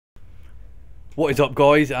What is up,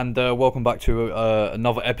 guys, and welcome back to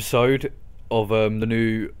another episode of the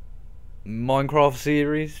new Minecraft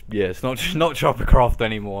series. Yeah, it's not Tropicraft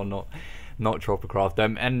anymore, not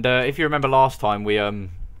Tropicraft. And if you remember last time,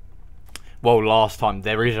 well, last time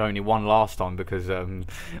there is only one last time because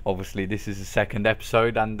obviously this is the second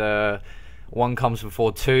episode, and one comes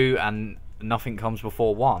before two, and nothing comes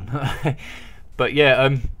before one. But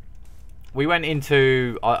yeah, we went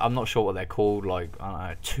into, I'm not sure what they're called, like, I don't know,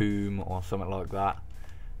 a tomb or something like that.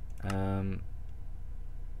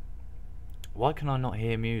 Why can I not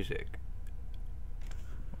hear music?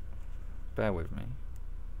 Bear with me.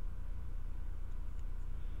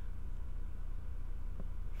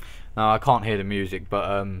 No, I can't hear the music,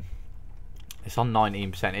 but it's on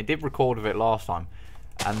 19%. It did record of it last time,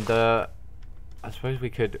 and I suppose we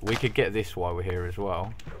could get this while we're here as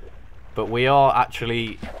well. But we are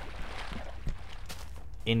actually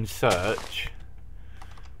in search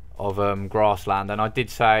of grassland, and I did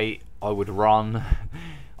say I would run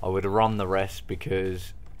I would run the rest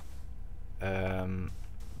because I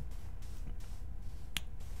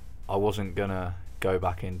wasn't gonna go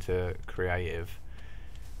back into creative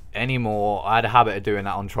anymore. I had a habit of doing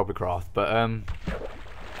that on Tropicraft, but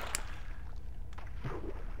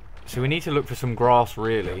so we need to look for some grass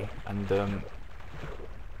really, and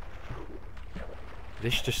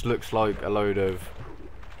this just looks like a load of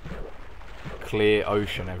clear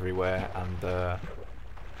ocean everywhere, and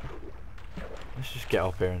let's just get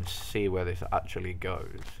up here and see where this actually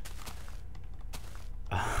goes.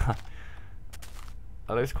 It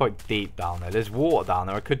looks quite deep down there. There's water down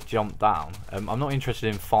there. I could jump down. I'm not interested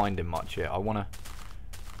in finding much yet. I want to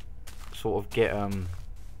sort of get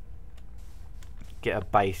a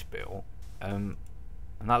base built, and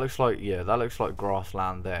that looks like, yeah, that looks like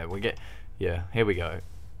grassland there. Yeah, here we go.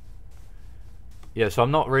 Yeah, so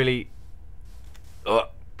I'm not really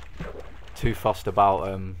too fussed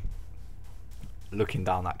about looking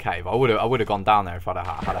down that cave. I would have gone down there if I'd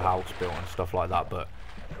had a house built and stuff like that, but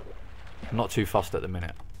I'm not too fussed at the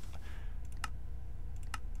minute.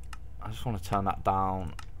 I just want to turn that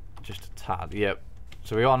down just a tad. Yep.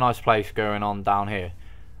 So we got a nice place going on down here,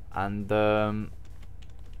 and so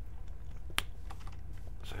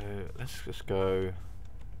let's just go.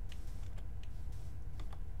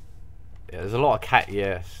 Yeah, there's a lot of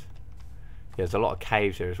yes. Yeah, there's a lot of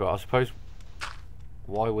caves here as well. I suppose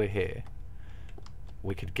while we're here,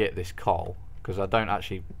 we could get this coal, because I don't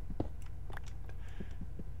actually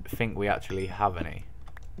think we actually have any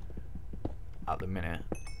at the minute,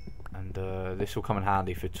 and this will come in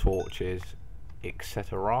handy for torches,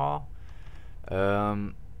 etc.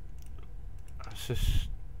 It's just,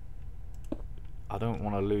 I don't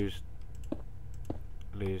want to lose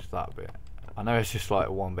that bit. I know it's just like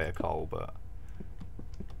one bit of coal, but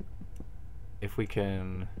if we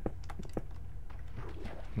can...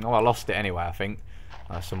 Oh, I lost it anyway, I think.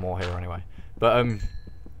 There's some more here anyway. But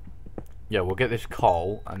yeah, we'll get this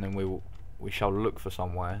coal, and then we shall look for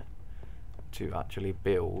somewhere to actually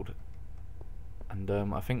build. And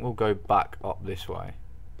I think we'll go back up this way.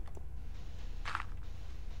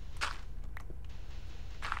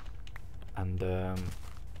 And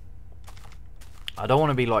I don't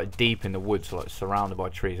want to be like deep in the woods, like surrounded by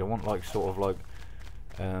trees. I want like sort of like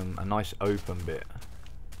a nice open bit.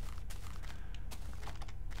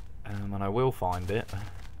 And I will find it.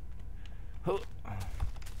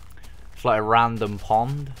 It's like a random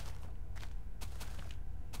pond.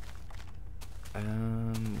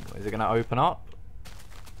 Is it going to open up?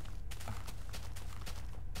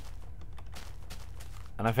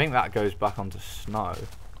 And I think that goes back onto snow.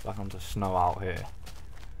 Back onto snow out here.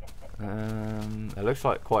 It looks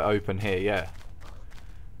like quite open here, yeah.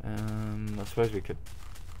 I suppose we could...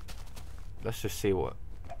 Let's just see what...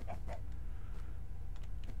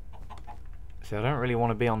 See, I don't really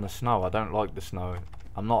want to be on the snow. I don't like the snow.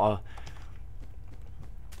 I'm not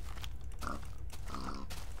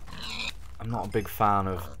a big fan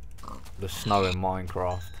of the snow in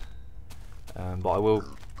Minecraft. But I will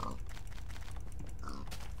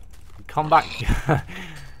come back.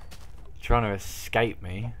 Trying to escape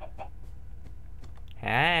me.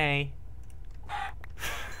 Hey.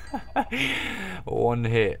 One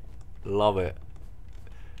hit. Love it.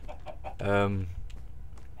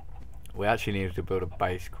 We actually needed to build a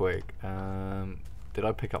base quick. Did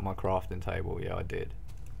I pick up my crafting table? Yeah, I did.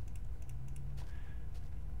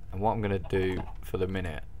 And what I'm going to do for the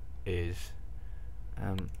minute is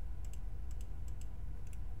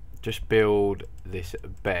just build this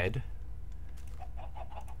bed.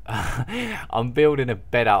 I'm building a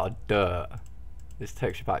bed out of dirt. This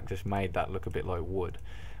texture pack just made that look a bit like wood,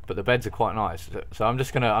 but the beds are quite nice. So I'm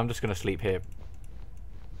just gonna sleep here.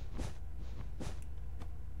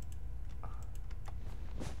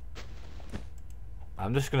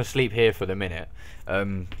 I'm just gonna sleep here for the minute.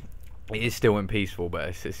 It is still in peaceful, but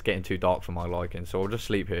it's getting too dark for my liking, so I'll just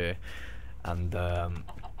sleep here. And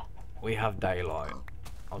we have daylight.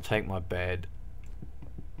 I'll take my bed.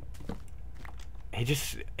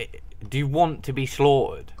 Do you want to be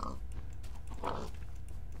slaughtered?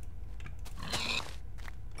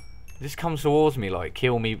 This comes towards me like,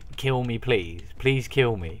 kill me, please. Please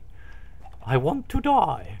kill me. I want to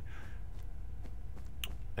die.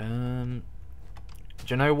 Do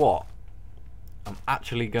you know what? I'm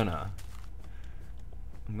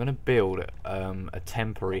gonna build a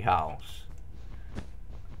temporary house.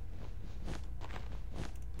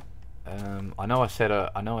 I know I said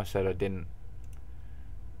I didn't.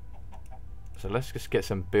 So let's just get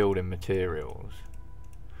some building materials.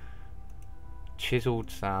 Chiseled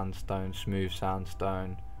sandstone, smooth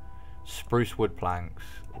sandstone, spruce wood planks.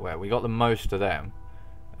 Where we got the most of them.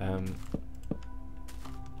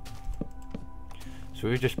 So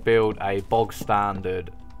we just build a bog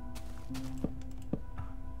standard,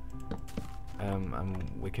 and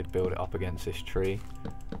we could build it up against this tree.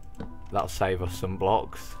 That'll save us some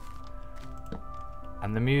blocks.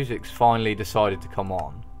 And the music's finally decided to come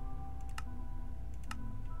on,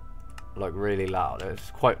 like really loud. It's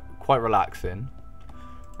quite relaxing.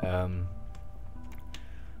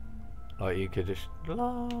 Like you could just la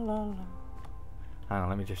la la. Hang on,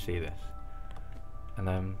 let me just see this. And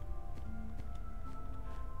then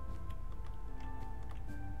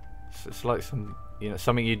it's like some,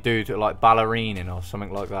 something you do to like ballerining or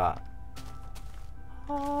something like that.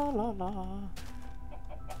 La la la.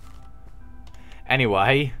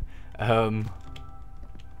 Anyway, so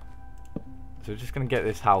we're just gonna get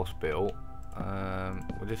this house built.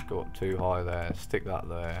 We'll just go up too high there. Stick that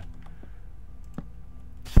there.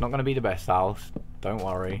 It's not gonna be the best house. Don't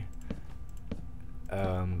worry.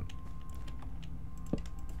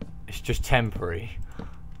 It's just temporary.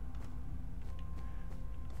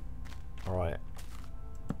 Alright.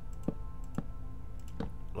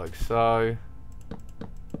 Like so.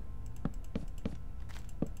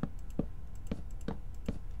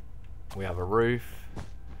 We have a roof.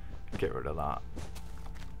 Get rid of that.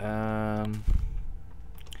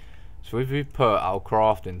 So if we put our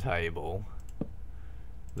crafting table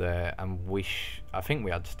there, and I think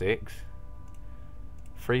we had sticks.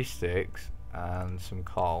 3 sticks and some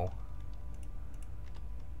coal.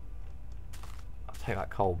 I'll take that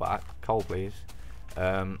coal back. Coal, please.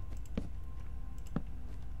 And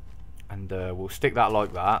we'll stick that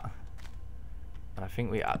like that. And I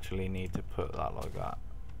think we actually need to put that like that.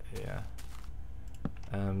 Yeah.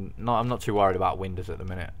 I'm not too worried about windows at the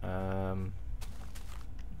minute. I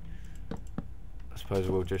suppose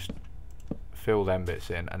we'll just fill them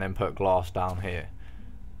bits in and then put glass down here.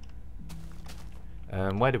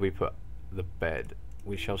 Where did we put the bed?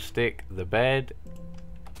 We shall stick the bed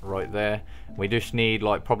right there. We just need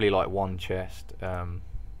probably one chest. And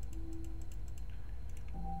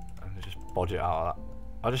just bodge it out of that.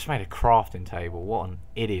 I just made a crafting table. What an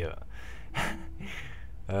idiot.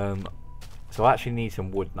 So I actually need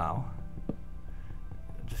some wood now.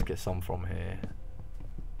 Just get some from here.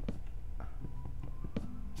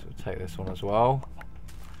 So we'll take this one as well.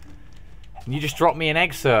 And you just dropped me an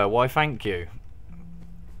egg, sir. Why, thank you.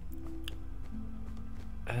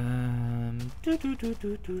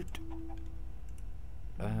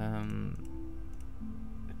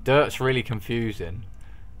 Dirt's really confusing.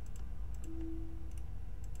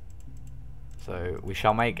 So we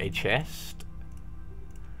shall make a chest.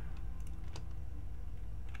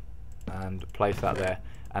 And place that there.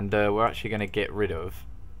 And we're actually going to get rid of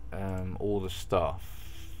all the stuff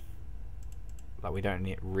that we don't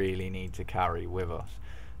really need to carry with us.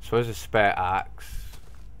 So there's a spare axe.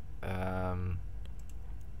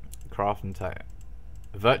 Crafting table.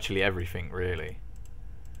 Virtually everything, really.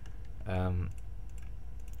 I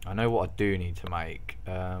know what I do need to make.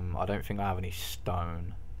 I don't think I have any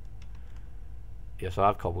stone. Yes, I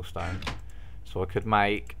have cobblestone. So I could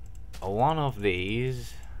make one of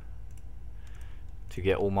these to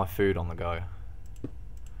get all my food on the go.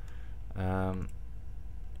 And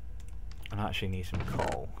I actually need some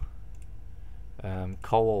coal.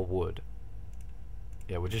 Coal or wood?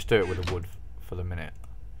 Yeah, we'll just do it with the wood for the minute.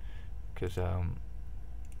 Because I'm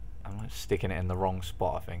like sticking it in the wrong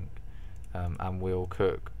spot, I think. And we'll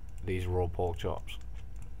cook these raw pork chops.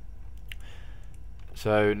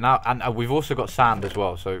 So now, and we've also got sand as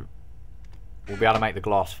well, so we'll be able to make the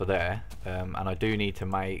glass for there. And I do need to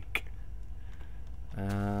make. Have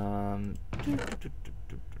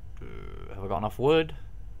I got enough wood?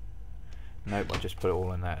 Nope, I just put it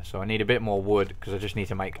all in there. So I need a bit more wood because I just need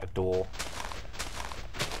to make a door.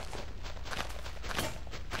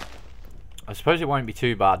 I suppose it won't be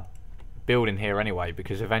too bad building here anyway,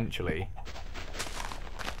 because eventually,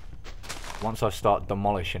 once I start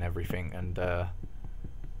demolishing everything and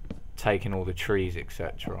taking all the trees,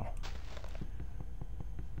 etc.,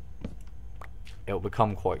 it'll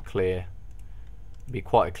become quite clear. Be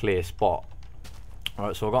quite a clear spot.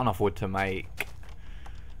 Alright, so I've got enough wood to make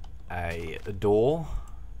a door.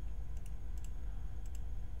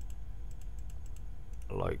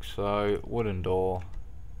 Like so. Wooden door.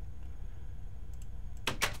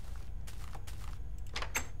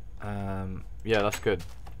 Yeah, that's good.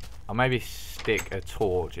 I'll maybe stick a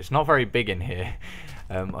torch. It's not very big in here.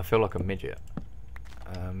 I feel like a midget.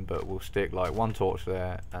 But we'll stick like one torch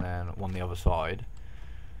there and then one the other side.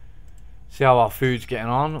 See how our food's getting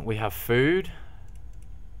on. We have food.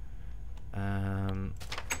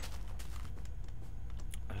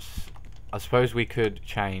 I suppose we could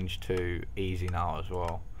change to easy now as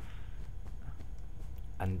well.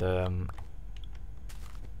 And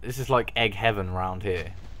this is like egg heaven around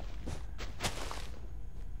here.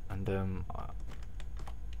 And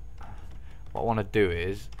what I want to do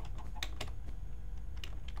is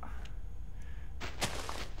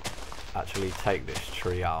actually take this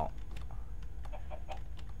tree out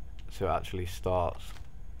so it actually starts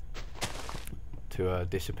to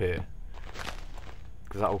disappear,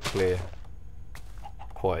 because that will clear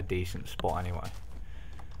quite a decent spot anyway.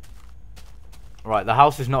 Right, the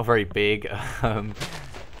house is not very big. I'm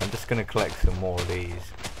just going to collect some more of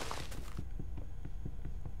these.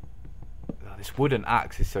 This wooden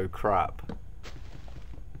axe is so crap.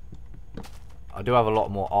 I do have a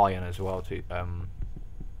lot more iron as well to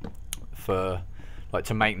for like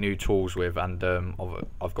to make new tools with, and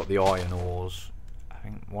I've got the iron ores. I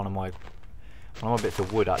think one of my bits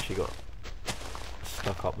of wood actually got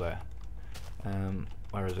stuck up there.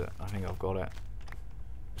 Where is it? I think I've got it.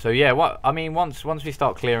 So yeah, once we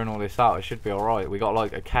start clearing all this out, it should be alright. We got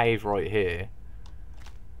like a cave right here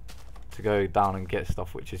to go down and get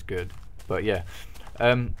stuff, which is good. But yeah, so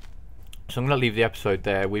I'm gonna leave the episode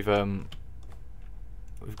there. We've got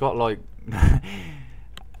like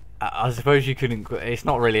I suppose you couldn't. It's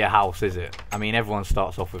not really a house, is it? I mean, everyone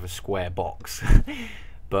starts off with a square box,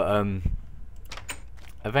 but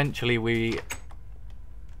eventually we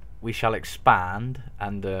shall expand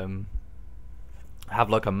and have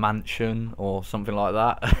like a mansion or something like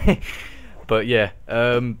that. But yeah,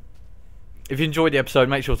 if you enjoyed the episode,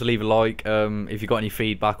 make sure to leave a like. If you got any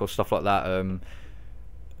feedback or stuff like that,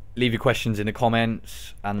 leave your questions in the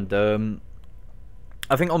comments. And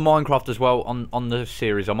I think on Minecraft as well, on the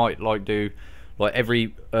series, I might like do like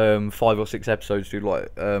every 5 or 6 episodes, do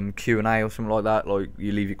like Q&A or something like that. Like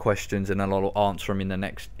you leave your questions and then I'll answer them in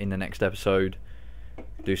the next episode.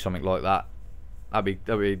 Do something like that.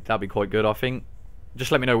 That'd be quite good, I think.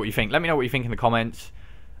 Just let me know what you think. Let me know what you think in the comments,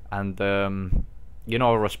 and you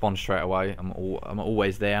know I'll respond straight away. I'm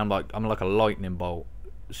always there. I'm like a lightning bolt.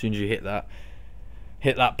 As soon as you hit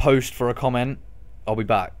that post for a comment, I'll be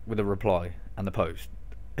back with a reply and the post.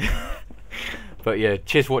 But yeah,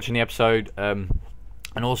 cheers for watching the episode. And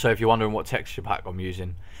also, if you're wondering what texture pack I'm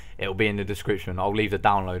using, it'll be in the description. I'll leave the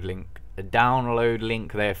download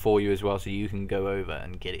link there for you as well, so you can go over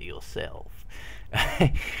and get it yourself.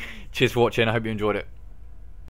 Cheers for watching. I hope you enjoyed it.